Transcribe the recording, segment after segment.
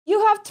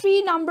have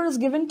three numbers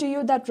given to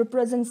you that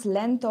represents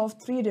length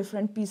of three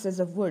different pieces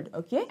of wood,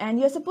 okay? And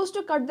you're supposed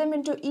to cut them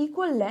into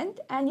equal length,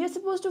 and you're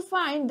supposed to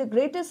find the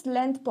greatest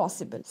length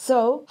possible.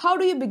 So how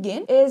do you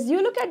begin? Is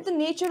you look at the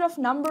nature of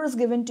numbers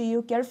given to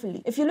you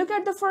carefully. If you look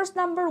at the first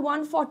number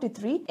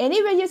 143,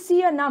 anywhere you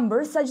see a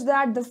number such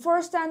that the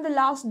first and the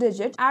last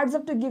digit adds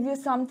up to give you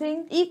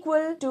something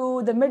equal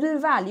to the middle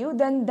value,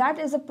 then that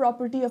is a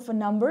property of a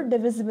number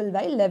divisible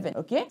by 11,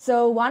 okay?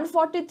 So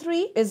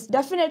 143 is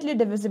definitely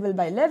divisible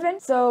by 11.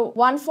 So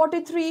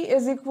 143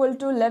 is equal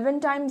to 11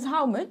 times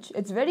how much?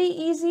 It's very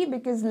easy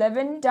because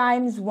 11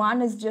 times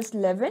 1 is just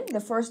 11, the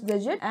first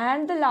digit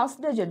and the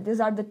last digit. These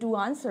are the two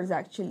answers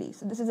actually.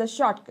 So this is a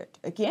shortcut,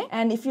 okay?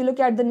 And if you look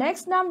at the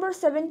next number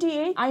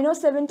 78, I know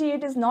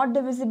 78 is not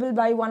divisible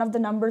by one of the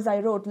numbers I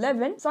wrote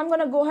 11. So I'm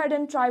going to go ahead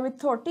and try with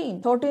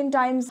 13. 13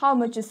 times how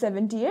much is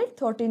 78?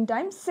 13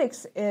 times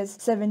 6 is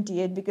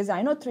 78 because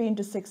I know 3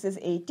 into 6 is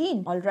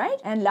 18. All right.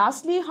 And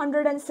lastly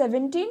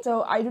 117.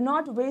 So I do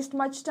not waste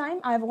much time.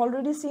 I have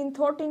already seen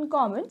 13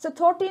 common. So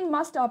 13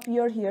 must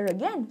appear here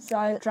again. So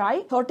I'll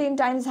try. 13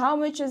 times how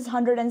much is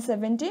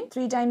 117?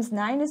 3 times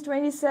 9 is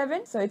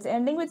 27. So it's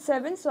ending with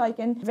 7. So I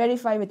can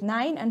verify with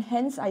 9 and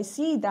hence I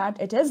see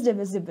that it is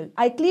divisible.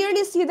 I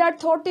clearly see that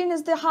 13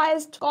 is the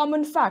highest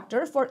common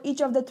factor for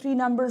each of the three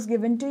numbers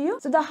given to you.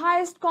 So the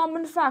highest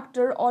common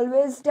factor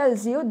always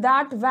tells you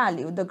that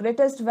value, the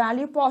greatest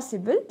value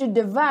possible to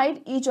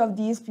divide each of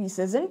these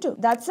pieces into.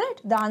 That's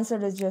it. The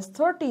answer is just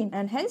 13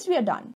 and hence we are done.